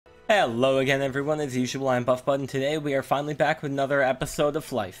Hello again everyone, as usual I'm Buff Bud, and today we are finally back with another episode of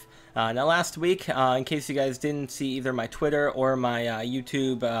Flyff. Now last week, in case you guys didn't see either my Twitter or my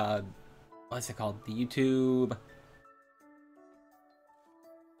YouTube, what's it called? The YouTube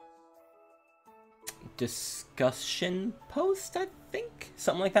discussion post, I think?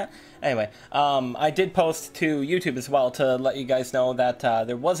 Something like that. Anyway, I did post to YouTube as well to let you guys know that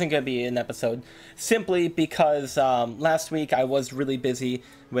there wasn't going to be an episode, simply because last week I was really busy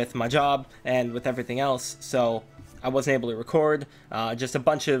with my job and with everything else, so I wasn't able to record. Just a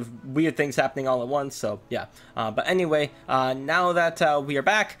bunch of weird things happening all at once, so yeah. But anyway, now that we are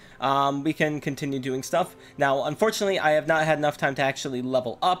back, we can continue doing stuff. Now, unfortunately, I have not had enough time to actually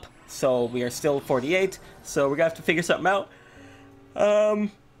level up, so we are still 48, so we're gonna have to figure something out. I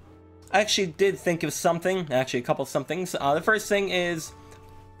actually did think of something, actually a couple of somethings. The first thing is,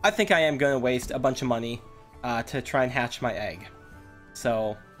 I think I am gonna waste a bunch of money to try and hatch my egg.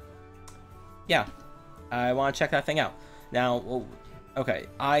 So, yeah. I want to check that thing out. Now, well, okay,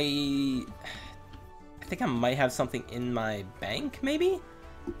 I think I might have something in my bank, maybe?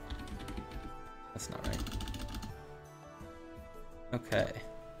 That's not right. Okay.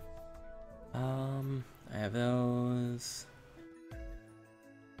 I have those.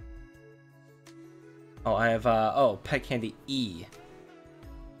 Oh, I have, oh, pet candy E.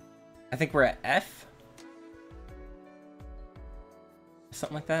 I think we're at F?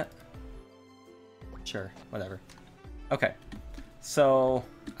 Something like that? Sure, whatever. Okay, so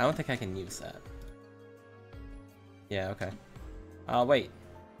I don't think I can use that. Yeah, okay. Wait.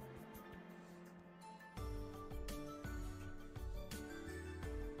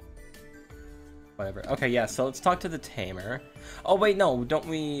 Whatever. Okay, yeah, so let's talk to the tamer. Oh, wait, no, don't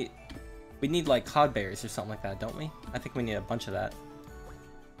we... We need, like, cloudberries or something like that, don't we? I think we need a bunch of that.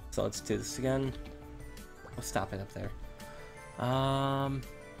 So let's do this again. We'll stop it up there.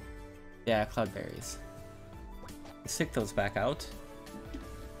 Yeah, cloudberries. Stick those back out.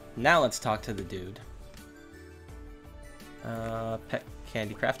 Now let's talk to the dude. Pet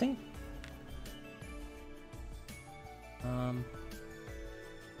candy crafting.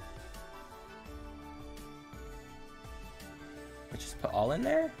 Let's just put all in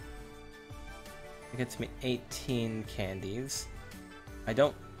there. It gets me 18 candies. I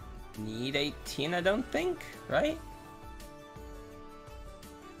don't need 18, I don't think, right?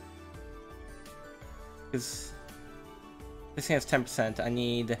 Because this thing has 10%. I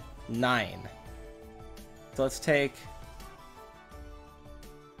need 9. So let's take...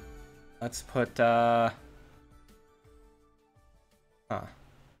 Let's put,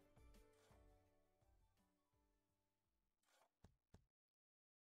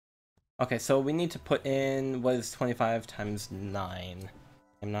 Okay, so we need to put in, what is 25 times 9?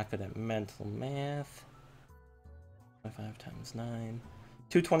 I'm not good at mental math. 25 times 9.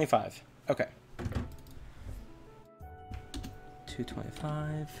 225. Okay.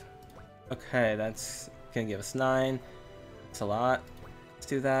 225. Okay, that's gonna give us 9. That's a lot. Let's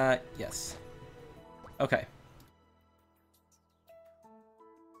do that. Yes. Okay.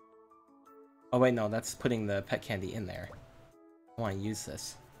 Oh wait, no, that's putting the pet candy in there. I want to use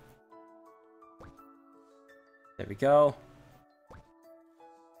this. There we go.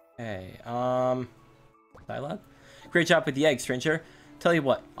 Okay, dialogue? Great job with the egg, stranger. Tell you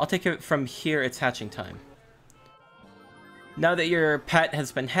what, I'll take it from here, it's hatching time. Now that your pet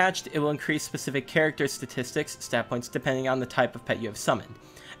has been hatched, it will increase specific character statistics, stat points, depending on the type of pet you have summoned.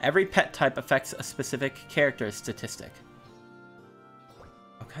 Every pet type affects a specific character statistic.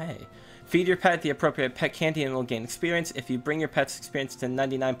 Okay. Feed your pet the appropriate pet candy and it will gain experience. If you bring your pet's experience to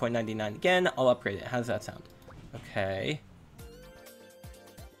 99.99 again, I'll upgrade it. How does that sound? Okay.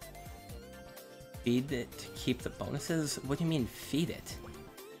 Feed it to keep the bonuses? What do you mean, feed it?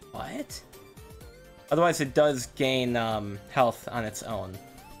 What? Otherwise, it does gain health on its own.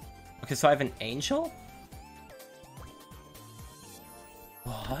 Okay, so I have an angel?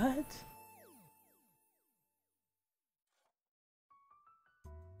 What?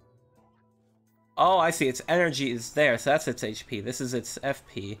 Oh, I see. Its energy is there, so that's its HP. This is its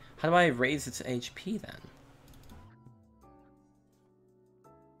FP. How do I raise its HP then?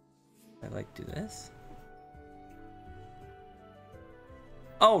 I like do this.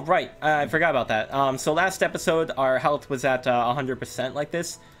 Oh, right. I forgot about that. So last episode, our health was at 100% like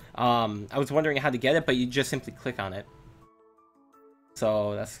this. I was wondering how to get it, but you just simply click on it.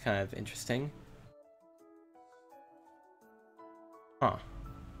 So that's kind of interesting. Huh.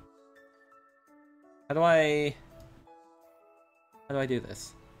 How do I do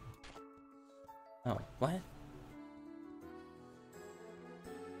this? Oh, what?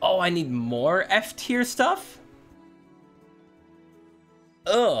 Oh, I need more F tier stuff?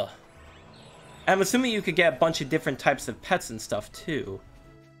 Ugh. I'm assuming you could get a bunch of different types of pets and stuff, too.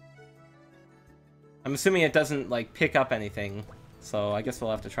 I'm assuming it doesn't, like, pick up anything. So I guess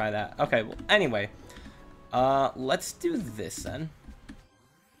we'll have to try that. Okay, well, anyway. Let's do this, then.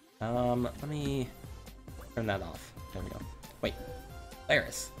 Let me turn that off. There we go. Wait.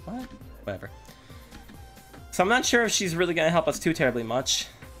 Laris. What? Whatever. So I'm not sure if she's really going to help us too terribly much.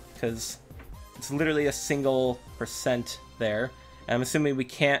 Because it's literally a single % there. And I'm assuming we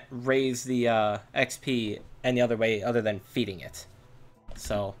can't raise the XP any other way other than feeding it.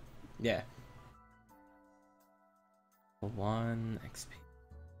 So, yeah. 1 XP.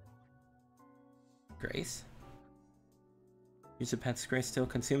 Grace? Use a pet's grace still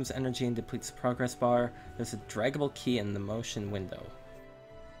consumes energy and depletes the progress bar. There's a draggable key in the motion window.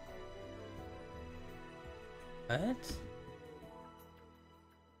 What?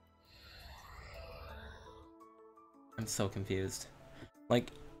 I'm so confused.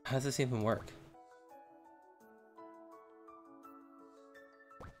 Like, how does this even work?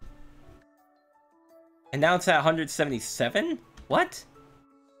 And now it's at 177? What?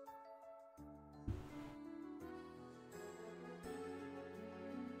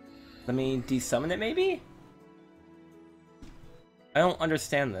 Let me desummon it, maybe? I don't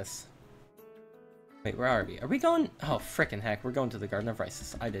understand this. Wait, where are we? Are we going? Oh, frickin' heck. We're going to the Garden of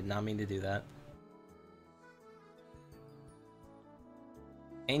Rices. I did not mean to do that.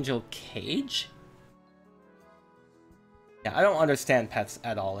 Angel Cage? Yeah, I don't understand pets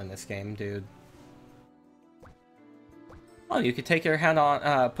at all in this game, dude. Oh, you could take your head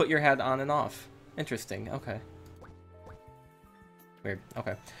on, put your head on and off. Interesting, okay. Weird,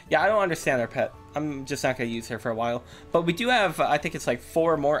 okay. Yeah, I don't understand our pet. I'm just not gonna use her for a while. But we do have, I think it's like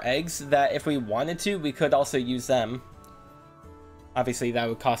 4 more eggs that if we wanted to, we could also use them. Obviously, that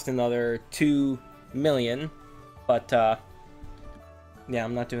would cost another 2 million. But, yeah,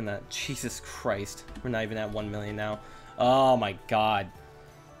 I'm not doing that. Jesus Christ. We're not even at 1 million now. Oh my god.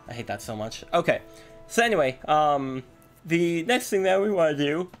 I hate that so much. Okay. So anyway, the next thing that we want to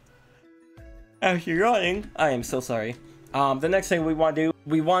do, after yawning, I am so sorry. The next thing we want to do,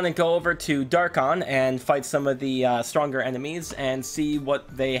 we want to go over to Darkon and fight some of the stronger enemies and see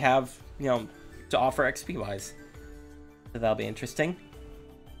what they have, you know, to offer XP-wise. So that'll be interesting.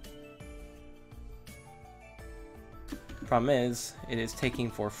 Problem is, it is taking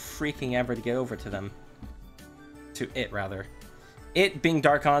for freaking ever to get over to them. To it, rather. It being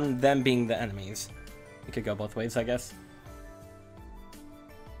Darkon, them being the enemies. It could go both ways, I guess.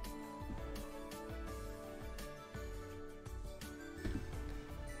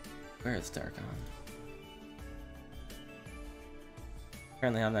 Where is Darkon?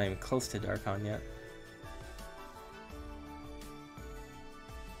 Apparently I'm not even close to Darkon yet.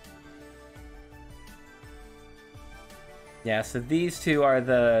 Yeah, so these two are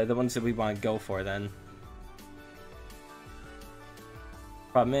the ones that we want to go for then.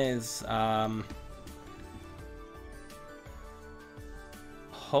 Problem is,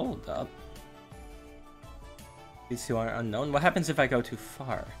 hold up. These two are unknown. What happens if I go too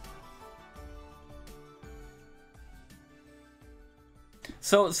far?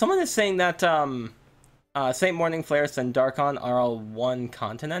 So someone is saying that St. Morning, Flyff, and Darkon are all one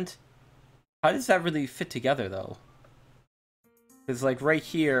continent. How does that really fit together, though? Because, like, right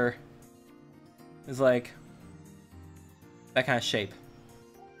here is, like, that kind of shape.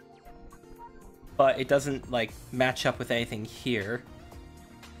 But it doesn't, like, match up with anything here.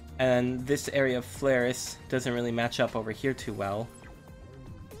 And this area of Flyff doesn't really match up over here too well.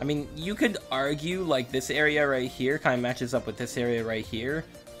 I mean, you could argue, like, this area right here kind of matches up with this area right here.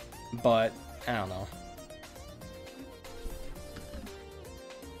 But, I don't know.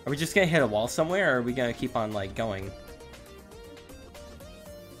 Are we just gonna hit a wall somewhere, or are we gonna keep on, like, going?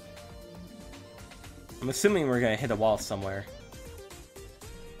 I'm assuming we're gonna hit a wall somewhere.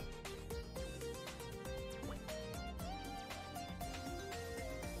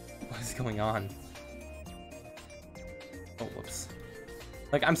 What is going on? Oh, whoops.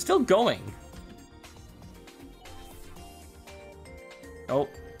 Like, I'm still going. Oh.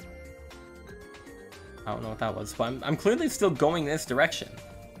 I don't know what that was, but I'm clearly still going this direction.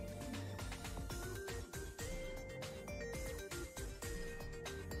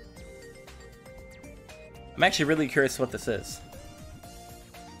 I'm actually really curious what this is.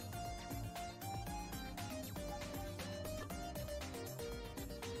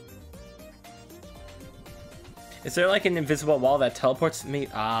 Is there like an invisible wall that teleports me?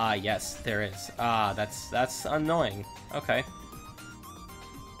 Ah, yes, there is. Ah, that's annoying. Okay.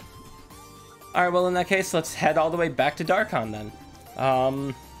 Alright, well in that case, let's head all the way back to Darkon then.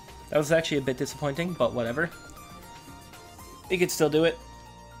 That was actually a bit disappointing, but whatever. We could still do it.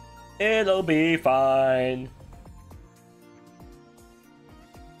 It'll be fine.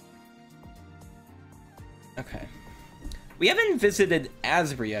 Okay. We haven't visited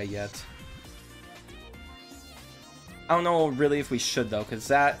Asbria yet. I don't know really if we should though, because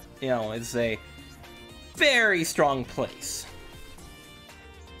that, you know, is a very strong place.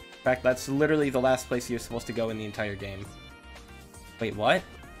 In fact, that's literally the last place you're supposed to go in the entire game. Wait, what?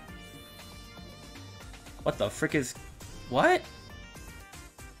 What the frick is... What?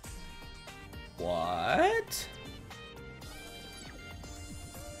 What?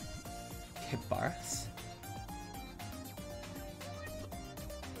 Kibaris?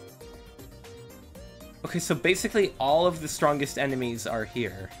 Okay, so basically all of the strongest enemies are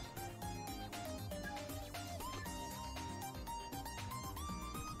here.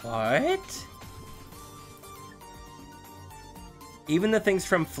 What? Even the things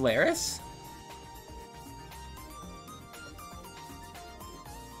from Flaris?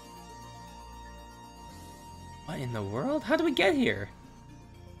 What in the world? How do we get here?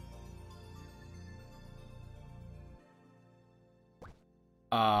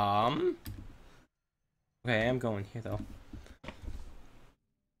 Okay, I'm going here though.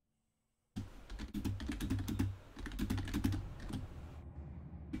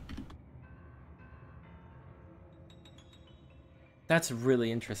 That's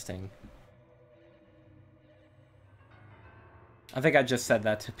really interesting. I think I just said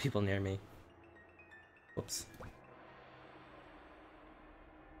that to people near me. Whoops.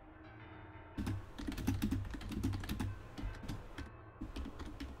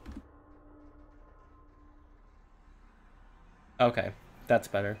 Okay, that's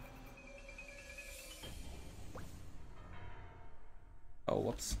better. Oh,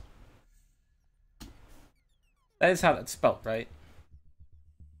 whoops. That is how that's spelled, right?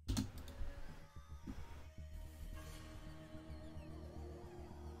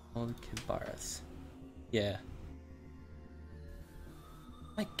 Old Kibaris. Yeah.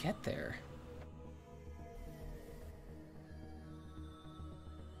 How do I get there?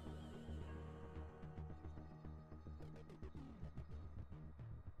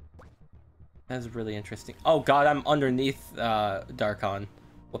 That's really interesting. Oh god, I'm underneath Darkon.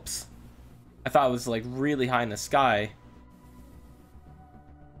 Whoops. I thought it was like really high in the sky.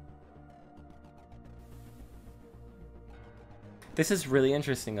 This is really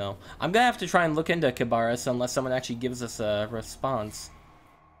interesting though. I'm gonna have to try and look into Kibaris unless someone actually gives us a response.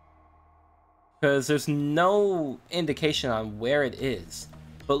 Because there's no indication on where it is.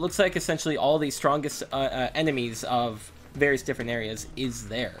 But it looks like essentially all the strongest enemies of various different areas is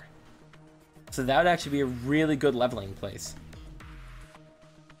there. So that would actually be a really good leveling place.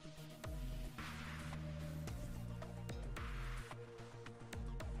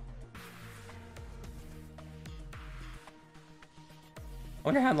 I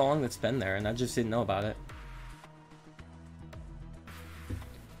wonder how long it's been there and I just didn't know about it.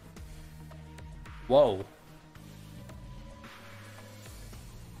 Whoa.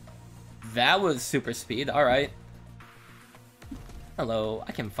 That was super speed, alright. Hello,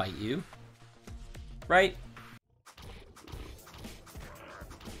 I can fight you. Right?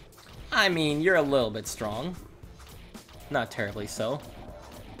 I mean, you're a little bit strong. Not terribly so.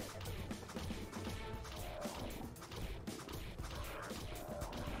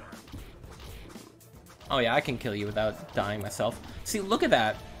 Oh yeah, I can kill you without dying myself. See, look at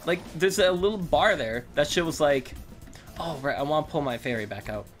that. Like, there's a little bar there that shows like... Oh, right, I want to pull my fairy back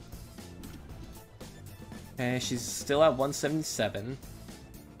out. Okay, she's still at 177.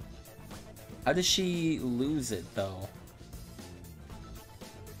 How does she lose it, though?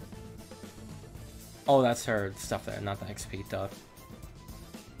 Oh, that's her stuff there, not the XP stuff.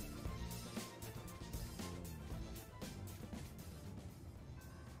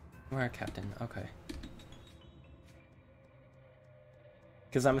 Where, Captain? Okay.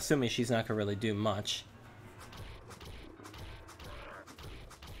 Because I'm assuming she's not going to really do much.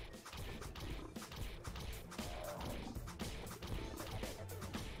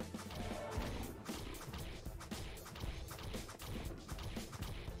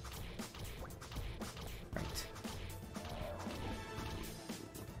 Right.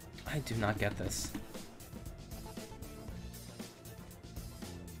 I do not get this.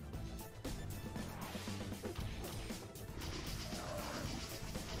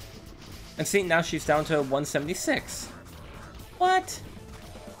 And see, now she's down to 176. What?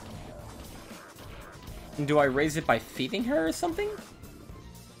 And do I raise it by feeding her or something?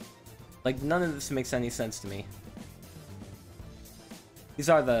 Like, none of this makes any sense to me. These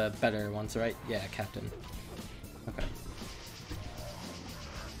are the better ones, right? Yeah, Captain. Okay.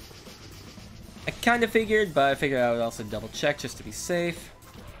 I kind of figured, but I figured I would also double check just to be safe.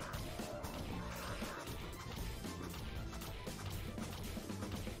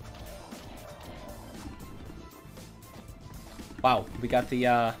 Wow, we got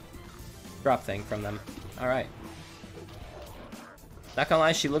the drop thing from them. Alright. Not gonna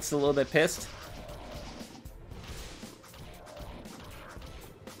lie, she looks a little bit pissed.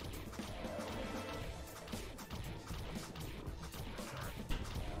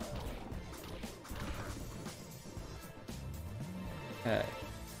 Okay.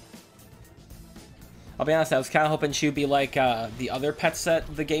 I'll be honest, I was kind of hoping she would be like the other pets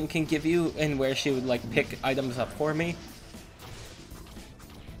that the game can give you, and where she would like pick items up for me.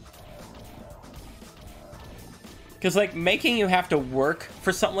 Because like making you have to work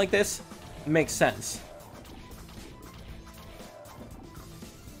for something like this makes sense.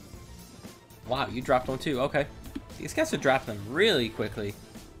 Wow, you dropped one too. Okay. These guys are dropping them really quickly.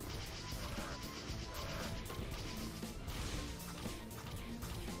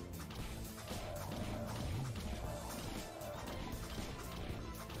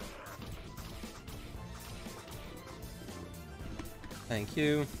 Thank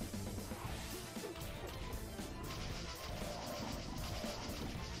you.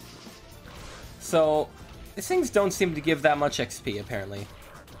 So, these things don't seem to give that much XP, apparently.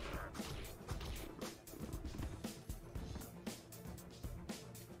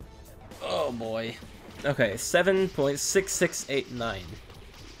 Oh boy. Okay, 7.6689.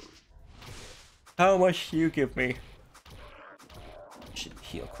 How much do you give me? Should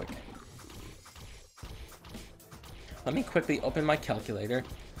heal quick. Let me quickly open my calculator.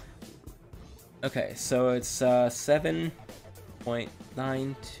 Okay, so it's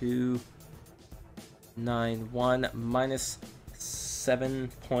 7.9291 minus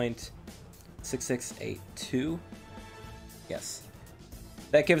 7.6682. Yes.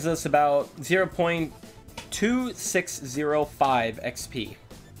 That gives us about 0.2605 XP.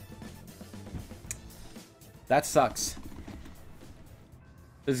 That sucks.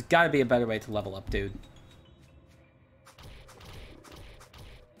 There's gotta be a better way to level up, dude.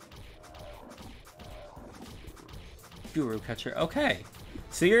 Guru catcher. Okay.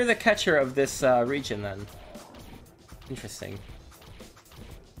 So you're the catcher of this region then. Interesting.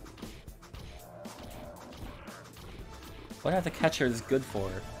 What are the catchers good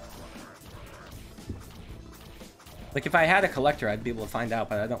for? Like if I had a collector, I'd be able to find out,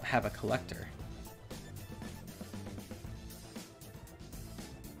 but I don't have a collector.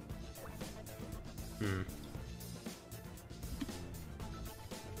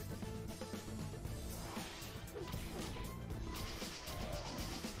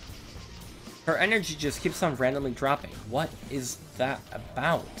 Her energy just keeps on randomly dropping. What is that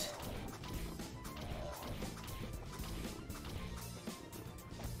about?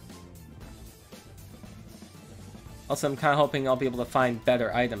 Also, I'm kind of hoping I'll be able to find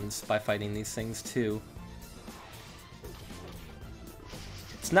better items by fighting these things, too.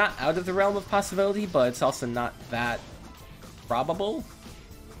 It's not out of the realm of possibility, but it's also not that probable.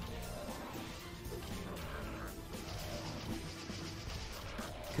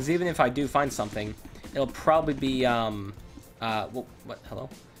 Because even if I do find something, it'll probably be, well, what, hello?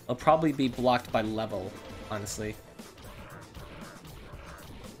 It'll probably be blocked by level, honestly.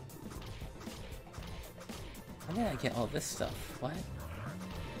 How did I get all this stuff? What?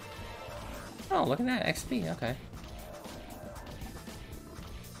 Oh, look at that, XP, okay.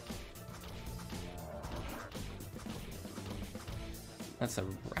 That's a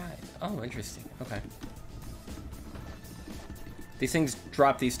ride. Oh, interesting, okay. These things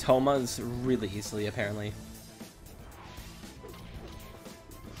drop these tomas really easily, apparently.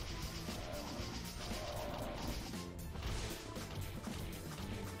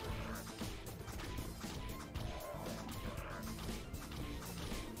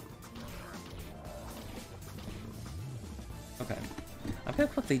 Okay. I'm gonna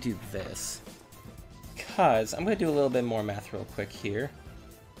quickly do this. Because I'm gonna do a little bit more math real quick here.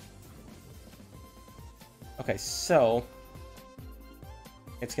 Okay, so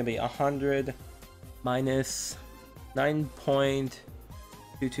it's going to be 100 minus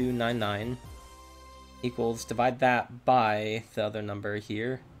 9.2299 equals, divide that by the other number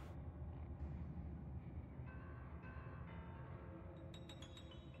here.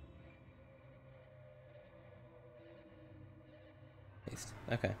 Paste.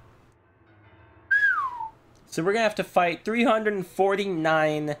 Okay. So we're going to have to fight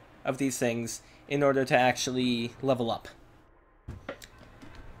 349 of these things in order to actually level up.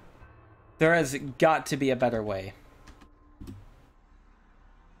 There has got to be a better way.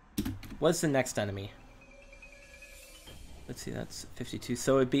 What's the next enemy? Let's see, that's 52.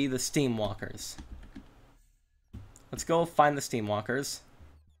 So it'd be the Steam Walkers. Let's go find the Steam Walkers.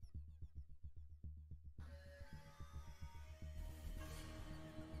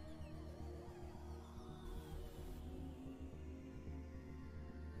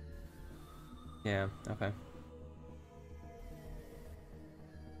 Yeah, okay.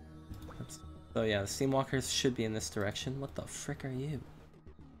 So yeah, the Steamwalkers should be in this direction. What the frick are you?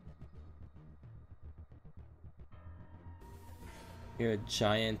 You're a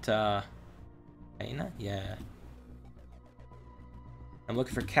giant, hyena? Yeah. I'm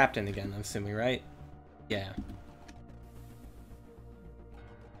looking for Captain again, I'm assuming, right? Yeah.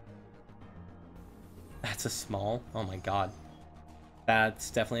 That's a small. Oh my god.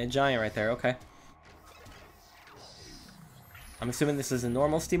 That's definitely a giant right there, okay. I'm assuming this is a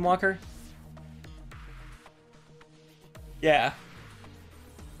normal Steamwalker? Yeah.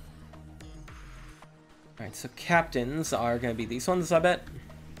 Alright, so captains are gonna be these ones, I bet.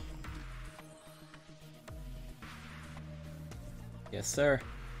 Yes, sir.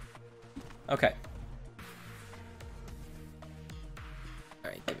 Okay.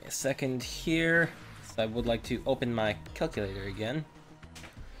 Alright, give me a second here. So I would like to open my calculator again.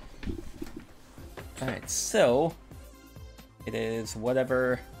 Alright, so it is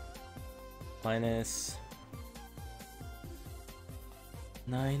whatever minus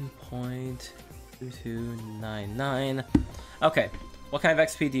 9.2299. Okay, what kind of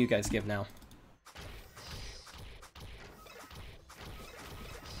XP do you guys give now?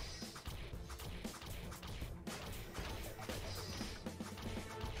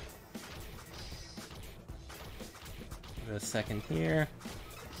 Give it a second here.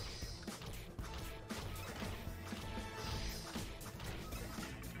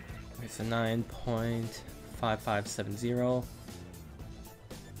 It's a 9.5570.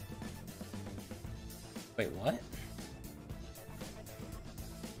 Wait, what?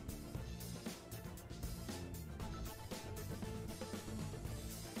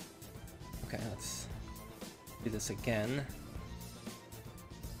 Okay, let's do this again.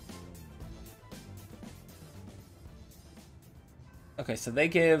 Okay, so they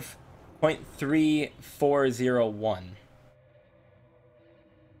give 0.3401.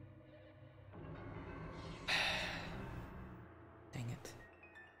 Dang it.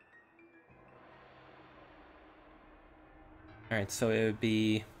 Alright, so it would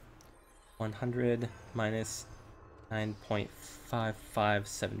be 100 minus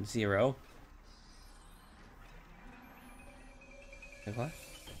 9.5570. Wait, what?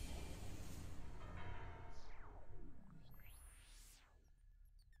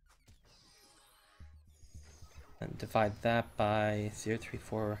 And divide that by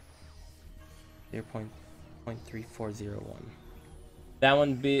 0.3401. That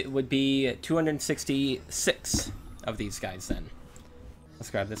one would be 266 of these guys then. Let's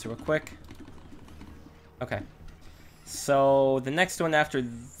grab this real quick. Okay. So the next one after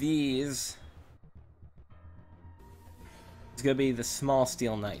these is going to be the small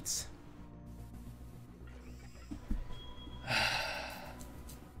steel knights.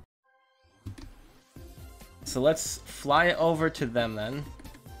 So let's fly over to them then.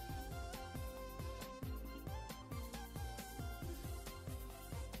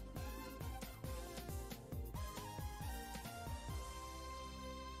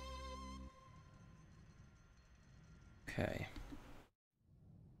 Okay.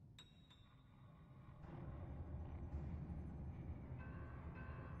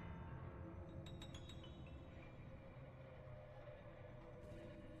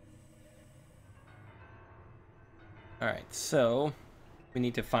 Alright, so we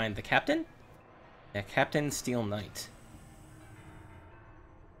need to find the captain? Yeah, Captain Steel Knight.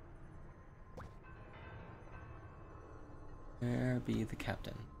 There be the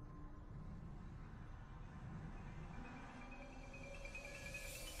captain.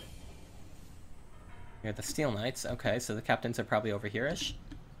 Here are the Steel Knights. Okay, so the captains are probably over here-ish.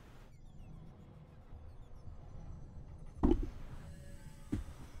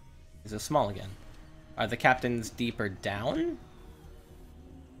 These are small again. Are the captains deeper down?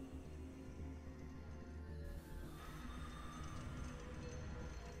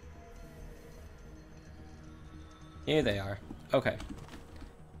 Here they are. Okay.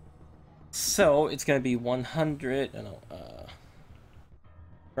 So it's going to be 100.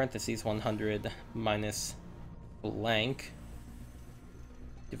 Parentheses 100 minus blank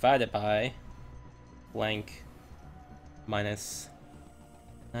divided by blank minus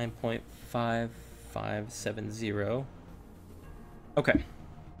 9.5570. Okay.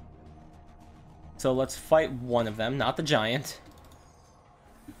 So let's fight one of them, not the giant.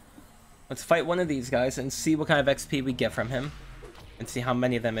 Let's fight one of these guys and see what kind of XP we get from him. And see how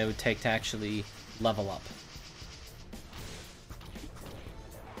many of them it would take to actually level up.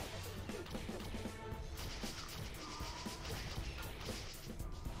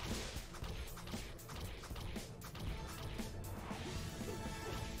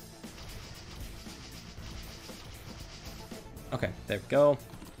 Okay, there we go.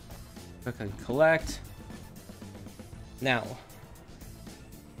 Quickly collect. Now,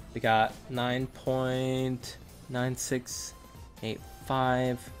 we got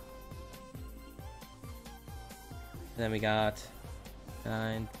 9.9685. Then we got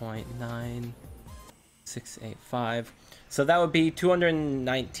 9.9685. So that would be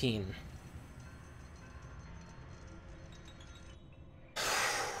 219.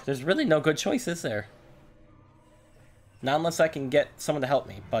 There's really no good choice, is there? Not unless I can get someone to help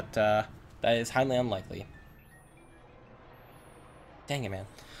me, but that is highly unlikely. Dang it, man.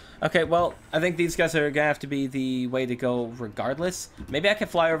 Okay, well, I think these guys are gonna have to be the way to go regardless. Maybe I can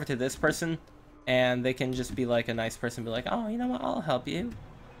fly over to this person, and they can just be like a nice person, be like, oh, you know what, I'll help you.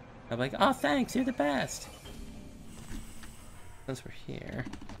 I'm like, oh, thanks, you're the best. Since we're here,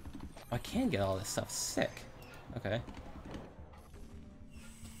 I can get all this stuff. Sick. Okay.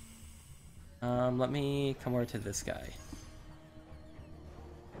 Let me come over to this guy.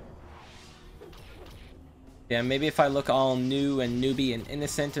 Yeah, maybe if I look all new and newbie and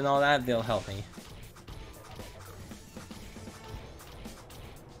innocent and all that, they'll help me.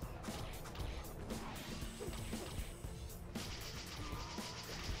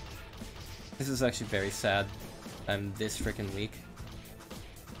 This is actually very sad. I'm this freaking weak.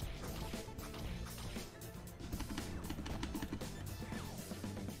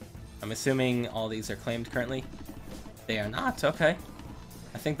 I'm assuming all these are claimed currently. They are not, okay.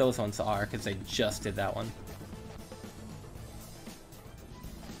 I think those ones are, because they just did that one.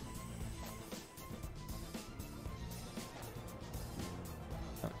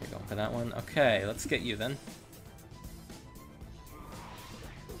 Oh, you're going for that one. Okay, let's get you then.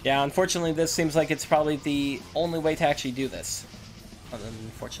 Yeah, unfortunately, this seems like it's probably the only way to actually do this.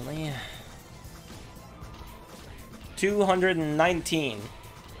 Unfortunately. 219.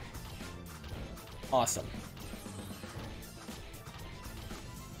 Awesome.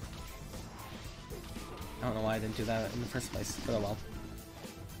 I don't know why I didn't do that in the first place, but oh well.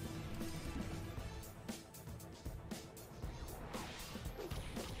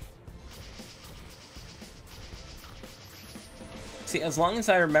 See, as long as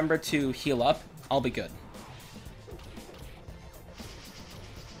I remember to heal up, I'll be good.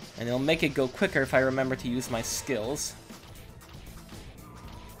 And it'll make it go quicker if I remember to use my skills.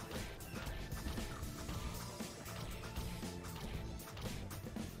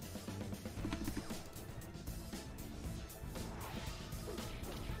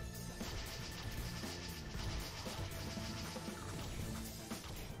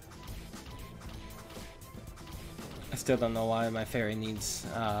 I still don't know why my fairy needs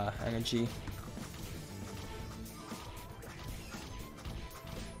energy.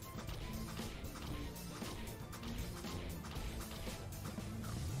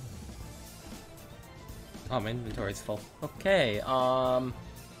 Oh, my inventory's full. Okay,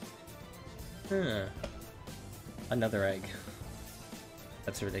 another egg.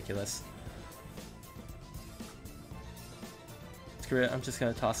 That's ridiculous. Screw it, I'm just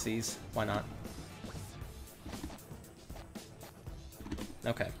gonna toss these. Why not?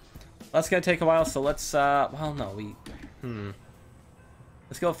 Okay. That's gonna take a while, so let's, well, no,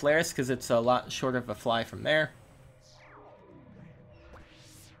 let's go Flyff, because it's a lot shorter of a fly from there.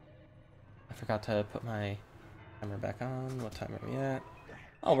 I forgot to put my timer back on. What time are we at?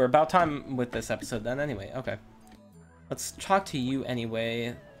 Oh, we're about time with this episode then anyway. Okay. Let's talk to you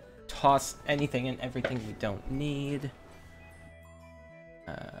anyway. Toss anything and everything we don't need.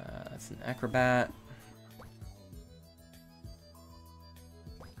 That's an acrobat.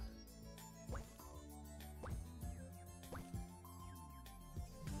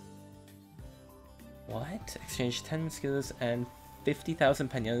 What? Exchange 10 mosquitoes and 50,000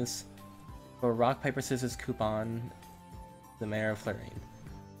 peñas for rock, paper, scissors coupon. The mayor of Florine.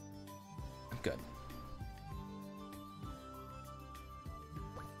 I'm good.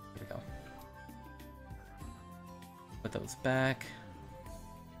 Here we go. Put those back.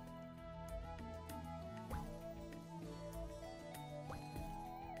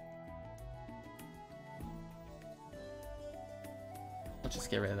 Let's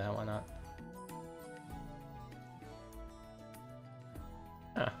just get rid of that, why not?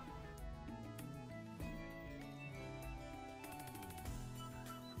 Huh.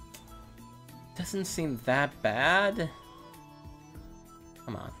 Doesn't seem that bad.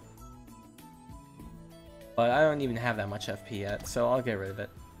 Come on. But I don't even have that much FP yet, so I'll get rid of it.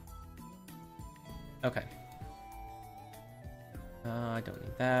 Okay. I don't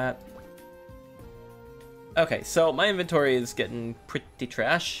need that. Okay, so my inventory is getting pretty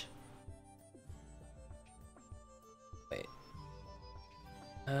trash. Wait.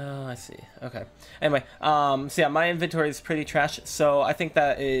 Oh, I see. Okay. Anyway, so yeah, my inventory is pretty trash, so I think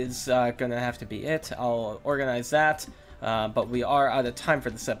that is gonna have to be it. I'll organize that, but we are out of time for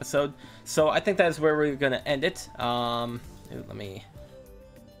this episode, so I think that is where we're gonna end it. Let me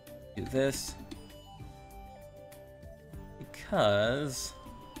do this because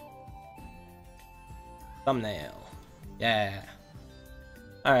thumbnail. Yeah.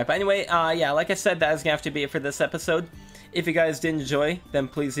 All right, but anyway, yeah, like I said, that is gonna have to be it for this episode. If you guys did enjoy, then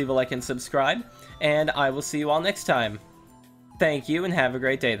please leave a like and subscribe, and I will see you all next time. Thank you, and have a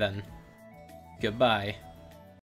great day then. Goodbye.